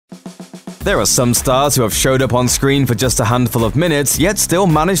There are some stars who have showed up on screen for just a handful of minutes, yet still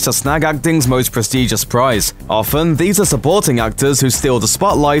managed to snag acting's most prestigious prize. Often, these are supporting actors who steal the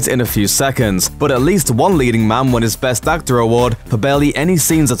spotlight in a few seconds, but at least one leading man won his Best Actor award for barely any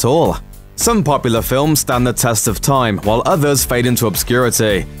scenes at all. Some popular films stand the test of time, while others fade into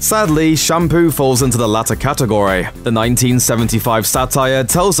obscurity. Sadly, Shampoo falls into the latter category. The 1975 satire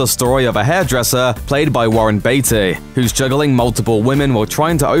tells the story of a hairdresser played by Warren Beatty, who's juggling multiple women while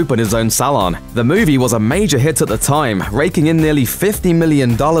trying to open his own salon. The movie was a major hit at the time, raking in nearly $50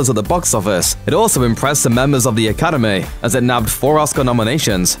 million at the box office. It also impressed the members of the Academy, as it nabbed 4 Oscar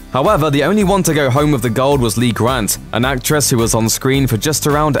nominations. However, the only one to go home with the gold was Lee Grant, an actress who was on screen for just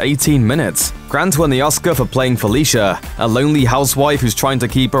around 18 minutes. Grant won the Oscar for playing Felicia, a lonely housewife who's trying to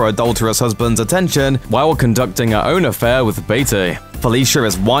keep her adulterous husband's attention while conducting her own affair with Beatty. Felicia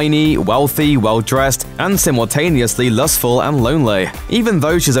is whiny, wealthy, well-dressed, and simultaneously lustful and lonely. Even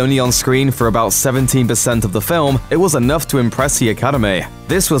though she's only on screen for about 17% of the film, it was enough to impress the Academy.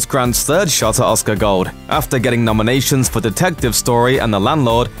 This was Grant's third shot at Oscar Gold, after getting nominations for Detective Story and The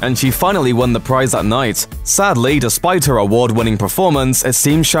Landlord, and she finally won the prize that night. Sadly, despite her award-winning performance, it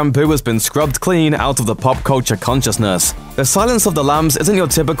seems Shampoo has been scrubbed clean out of the pop culture consciousness. The Silence of the Lambs isn't your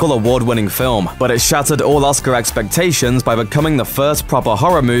typical award-winning film, but it shattered all Oscar expectations by becoming the first proper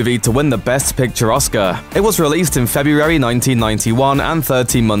horror movie to win the Best Picture Oscar. It was released in February 1991, and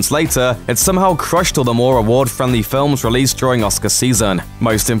 13 months later, it somehow crushed all the more award-friendly films released during Oscar season.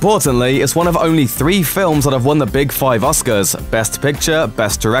 Most importantly, it's one of only 3 films that have won the Big 5 Oscars: Best Picture,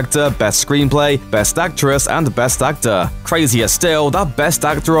 Best Director, Best Screenplay, Best Actress, and Best Actor. Crazier still, that Best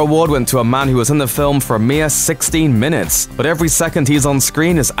Actor award went to a man who was in the film for a mere 16 minutes. But every second he's on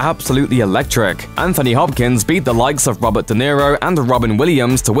screen is absolutely electric. Anthony Hopkins beat the likes of Robert De Niro and Robin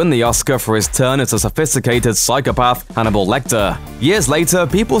Williams to win the Oscar for his turn as a sophisticated psychopath, Hannibal Lecter. Years later,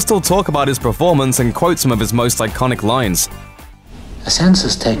 people still talk about his performance and quote some of his most iconic lines. A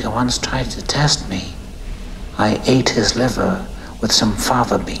census taker once tried to test me. I ate his liver with some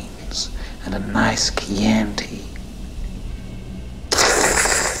fava beans and a nice Chianti.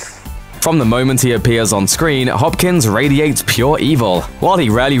 From the moment he appears on screen, Hopkins radiates pure evil. While he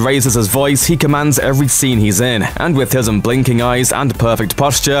rarely raises his voice, he commands every scene he's in, and with his unblinking eyes and perfect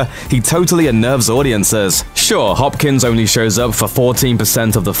posture, he totally unnerves audiences. Sure, Hopkins only shows up for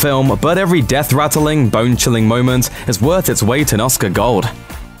 14% of the film, but every death-rattling, bone-chilling moment is worth its weight in Oscar gold.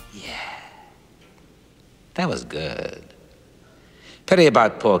 Yeah, that was good. Pity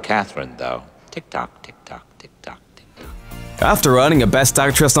about poor Catherine, though. Tick-tock, tick-tock, tick-tock. After earning a Best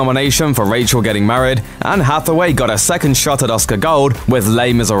Actress nomination for Rachel Getting Married, Anne Hathaway got a second shot at Oscar Gold with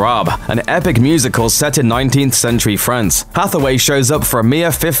Les Miserables, an epic musical set in 19th century France. Hathaway shows up for a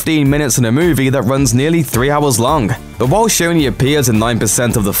mere 15 minutes in a movie that runs nearly 3 hours long. But while she only appears in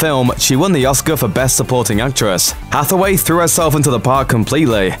 9% of the film, she won the Oscar for Best Supporting Actress. Hathaway threw herself into the part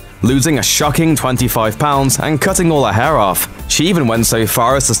completely, losing a shocking 25 pounds and cutting all her hair off. She even went so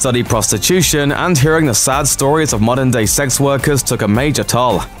far as to study prostitution, and hearing the sad stories of modern-day sex workers took a major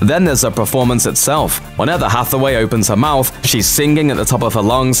toll. Then there's the performance itself. Whenever Hathaway opens her mouth, she's singing at the top of her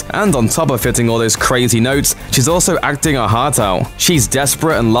lungs, and on top of hitting all those crazy notes, she's also acting her heart out. She's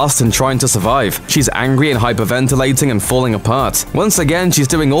desperate and lost and trying to survive. She's angry and hyperventilating and falling apart. Once again, she's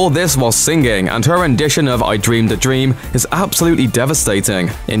doing all this while singing, and her rendition of I Dreamed a Dream is absolutely devastating.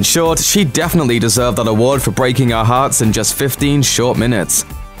 In short, she definitely deserved that award for breaking our hearts in just 15 short minutes.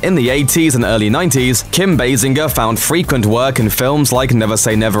 In the 80s and early 90s, Kim Basinger found frequent work in films like Never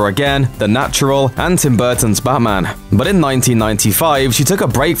Say Never Again, The Natural, and Tim Burton's Batman. But in 1995, she took a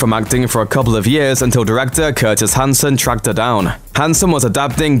break from acting for a couple of years until director Curtis Hanson tracked her down. Hanson was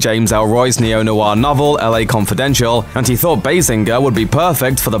adapting James Ellroy's neo-noir novel LA Confidential, and he thought Basinger would be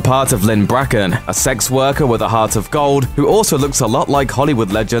perfect for the part of Lynn Bracken, a sex worker with a heart of gold who also looks a lot like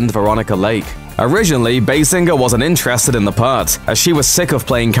Hollywood legend Veronica Lake. Originally, Basinger wasn't interested in the part, as she was sick of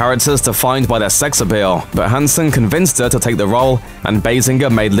playing characters defined by their sex appeal, but Hanson convinced her to take the role, and Basinger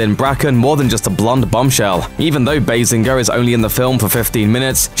made Lynn Bracken more than just a blonde bombshell. Even though Basinger is only in the film for 15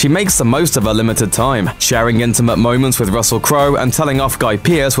 minutes, she makes the most of her limited time, sharing intimate moments with Russell Crowe and telling off Guy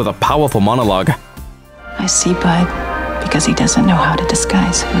Pearce with a powerful monologue. I see Bud because he doesn't know how to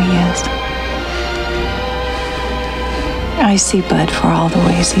disguise who he is. I see Bud for all the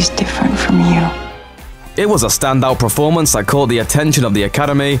ways he's different from you. It was a standout performance that caught the attention of the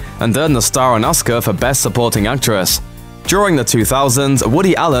Academy and earned the star an Oscar for Best Supporting Actress. During the 2000s,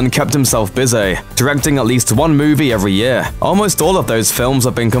 Woody Allen kept himself busy, directing at least one movie every year. Almost all of those films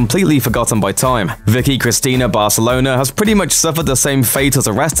have been completely forgotten by time. Vicky Cristina Barcelona has pretty much suffered the same fate as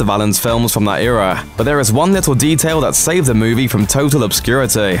the rest of Allen's films from that era. But there is one little detail that saved the movie from total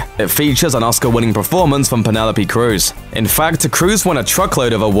obscurity. It features an Oscar-winning performance from Penelope Cruz. In fact, Cruz won a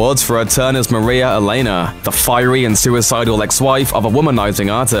truckload of awards for her turn as Maria Elena, the fiery and suicidal ex-wife of a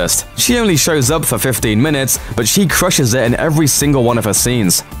womanizing artist. She only shows up for 15 minutes, but she crushes it in every single one of her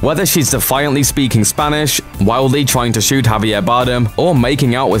scenes. Whether she's defiantly speaking Spanish, wildly trying to shoot Javier Bardem, or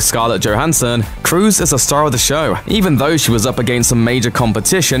making out with Scarlett Johansson, Cruz is the star of the show. Even though she was up against some major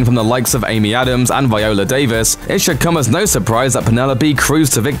competition from the likes of Amy Adams and Viola Davis, it should come as no surprise that Penelope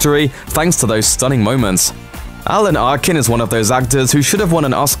cruised to victory thanks to those stunning moments. Alan Arkin is one of those actors who should have won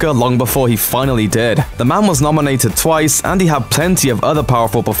an Oscar long before he finally did. The man was nominated twice, and he had plenty of other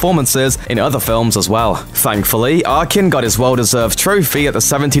powerful performances in other films as well. Thankfully, Arkin got his well-deserved trophy at the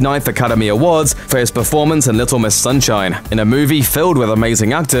 79th Academy Awards for his performance in Little Miss Sunshine. In a movie filled with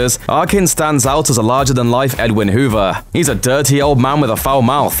amazing actors, Arkin stands out as a larger-than-life Edwin Hoover. He's a dirty old man with a foul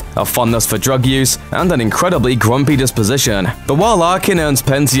mouth, a fondness for drug use, and an incredibly grumpy disposition. But while Arkin earns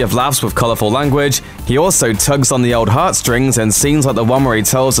plenty of laughs with colorful language, he also tugs on the old heartstrings in scenes like the one where he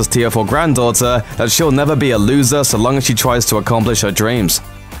tells his tearful granddaughter that she'll never be a loser so long as she tries to accomplish her dreams.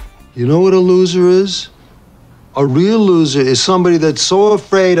 You know what a loser is? A real loser is somebody that's so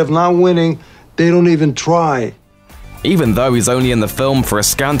afraid of not winning, they don't even try. Even though he's only in the film for a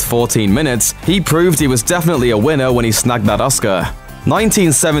scant 14 minutes, he proved he was definitely a winner when he snagged that Oscar.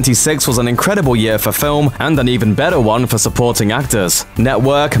 1976 was an incredible year for film, and an even better one for supporting actors.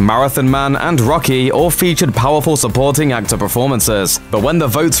 Network, Marathon Man, and Rocky all featured powerful supporting actor performances. But when the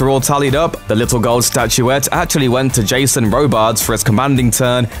votes were all tallied up, the little gold statuette actually went to Jason Robards for his commanding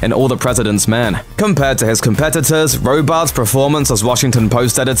turn in All the President's Men. Compared to his competitors, Robards' performance as Washington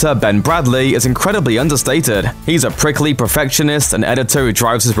Post editor Ben Bradley is incredibly understated. He's a prickly perfectionist, an editor who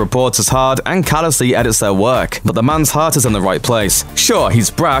drives his reporters hard and callously edits their work. But the man's heart is in the right place. Sure, he's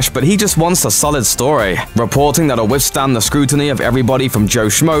brash, but he just wants a solid story, reporting that'll withstand the scrutiny of everybody from Joe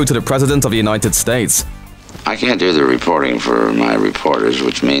Schmo to the President of the United States. I can't do the reporting for my reporters,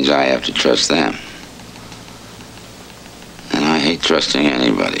 which means I have to trust them. And I hate trusting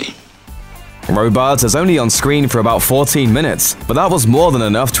anybody. Robards is only on screen for about 14 minutes, but that was more than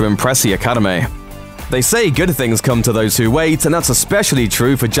enough to impress the Academy. They say good things come to those who wait, and that's especially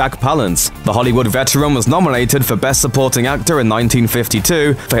true for Jack Palance. The Hollywood veteran was nominated for Best Supporting Actor in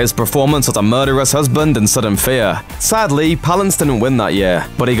 1952 for his performance as a murderous husband in Sudden Fear. Sadly, Palance didn't win that year,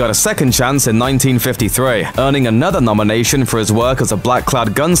 but he got a second chance in 1953, earning another nomination for his work as a black-clad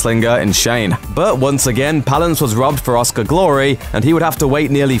gunslinger in Shane. But once again, Palance was robbed for Oscar glory, and he would have to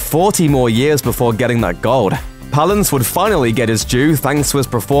wait nearly 40 more years before getting that gold. Palance would finally get his due thanks to his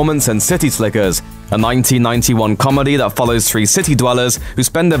performance in City Slickers, a 1991 comedy that follows three city dwellers who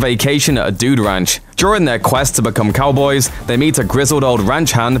spend a vacation at a dude ranch. During their quest to become cowboys, they meet a grizzled old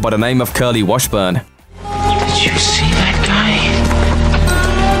ranch hand by the name of Curly Washburn. Did you see that guy?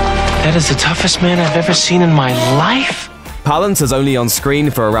 That is the toughest man I've ever seen in my life. Palance is only on screen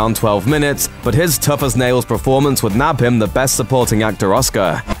for around 12 minutes, but his tough-as-nails performance would nab him the Best Supporting Actor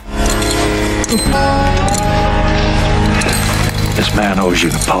Oscar. This man owes you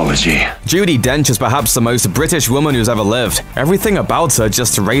an apology. Judi Dench is perhaps the most British woman who's ever lived. Everything about her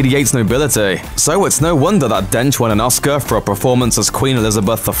just radiates nobility. So it's no wonder that Dench won an Oscar for a performance as Queen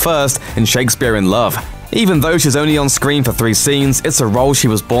Elizabeth I in Shakespeare in Love. Even though she's only on screen for 3 scenes, it's a role she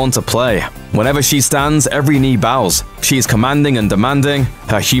was born to play. Whenever she stands, every knee bows. She's commanding and demanding,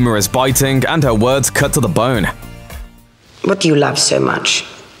 her humor is biting, and her words cut to the bone. What do you love so much?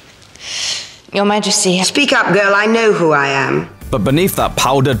 Your Majesty. Speak up, girl, I know who I am. But beneath that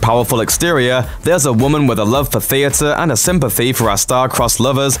powdered, powerful exterior, there's a woman with a love for theater and a sympathy for our star-crossed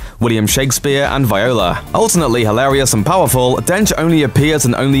lovers, William Shakespeare and Viola. Alternately hilarious and powerful, Dench only appears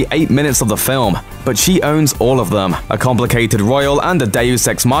in only 8 minutes of the film, but she owns all of them. A complicated royal and a deus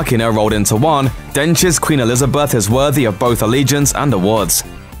ex machina rolled into one, Dench's Queen Elizabeth is worthy of both allegiance and awards.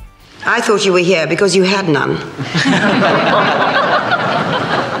 I thought you were here because you had none.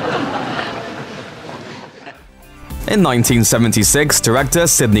 In 1976, director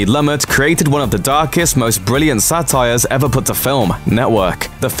Sidney Lumet created one of the darkest, most brilliant satires ever put to film, Network.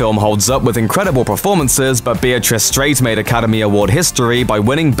 The film holds up with incredible performances, but Beatrice Straight made Academy Award history by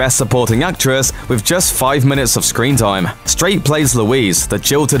winning Best Supporting Actress with just 5 minutes of screen time. Straight plays Louise, the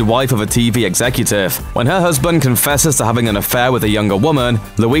jilted wife of a TV executive. When her husband confesses to having an affair with a younger woman,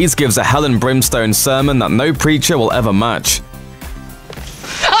 Louise gives a hell and brimstone sermon that no preacher will ever match.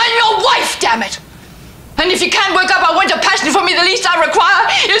 I'm your wife, damn it! And if you can't work up a winter passion for me, the least I require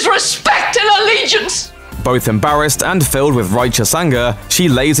is respect and allegiance. Both embarrassed and filled with righteous anger, she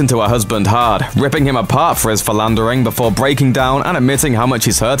lays into her husband hard, ripping him apart for his philandering before breaking down and admitting how much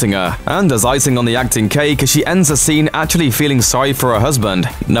he's hurting her. And as icing on the acting cake, she ends the scene actually feeling sorry for her husband,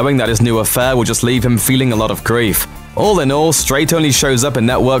 knowing that his new affair will just leave him feeling a lot of grief. All in all, Straight only shows up in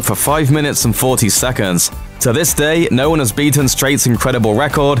network for 5 minutes and 40 seconds. To this day, no one has beaten Straight's incredible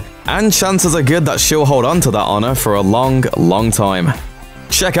record, and chances are good that she'll hold on to that honor for a long, long time.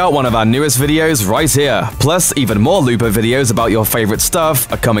 Check out one of our newest videos right here. Plus, even more Looper videos about your favorite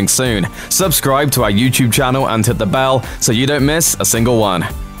stuff are coming soon. Subscribe to our YouTube channel and hit the bell so you don't miss a single one.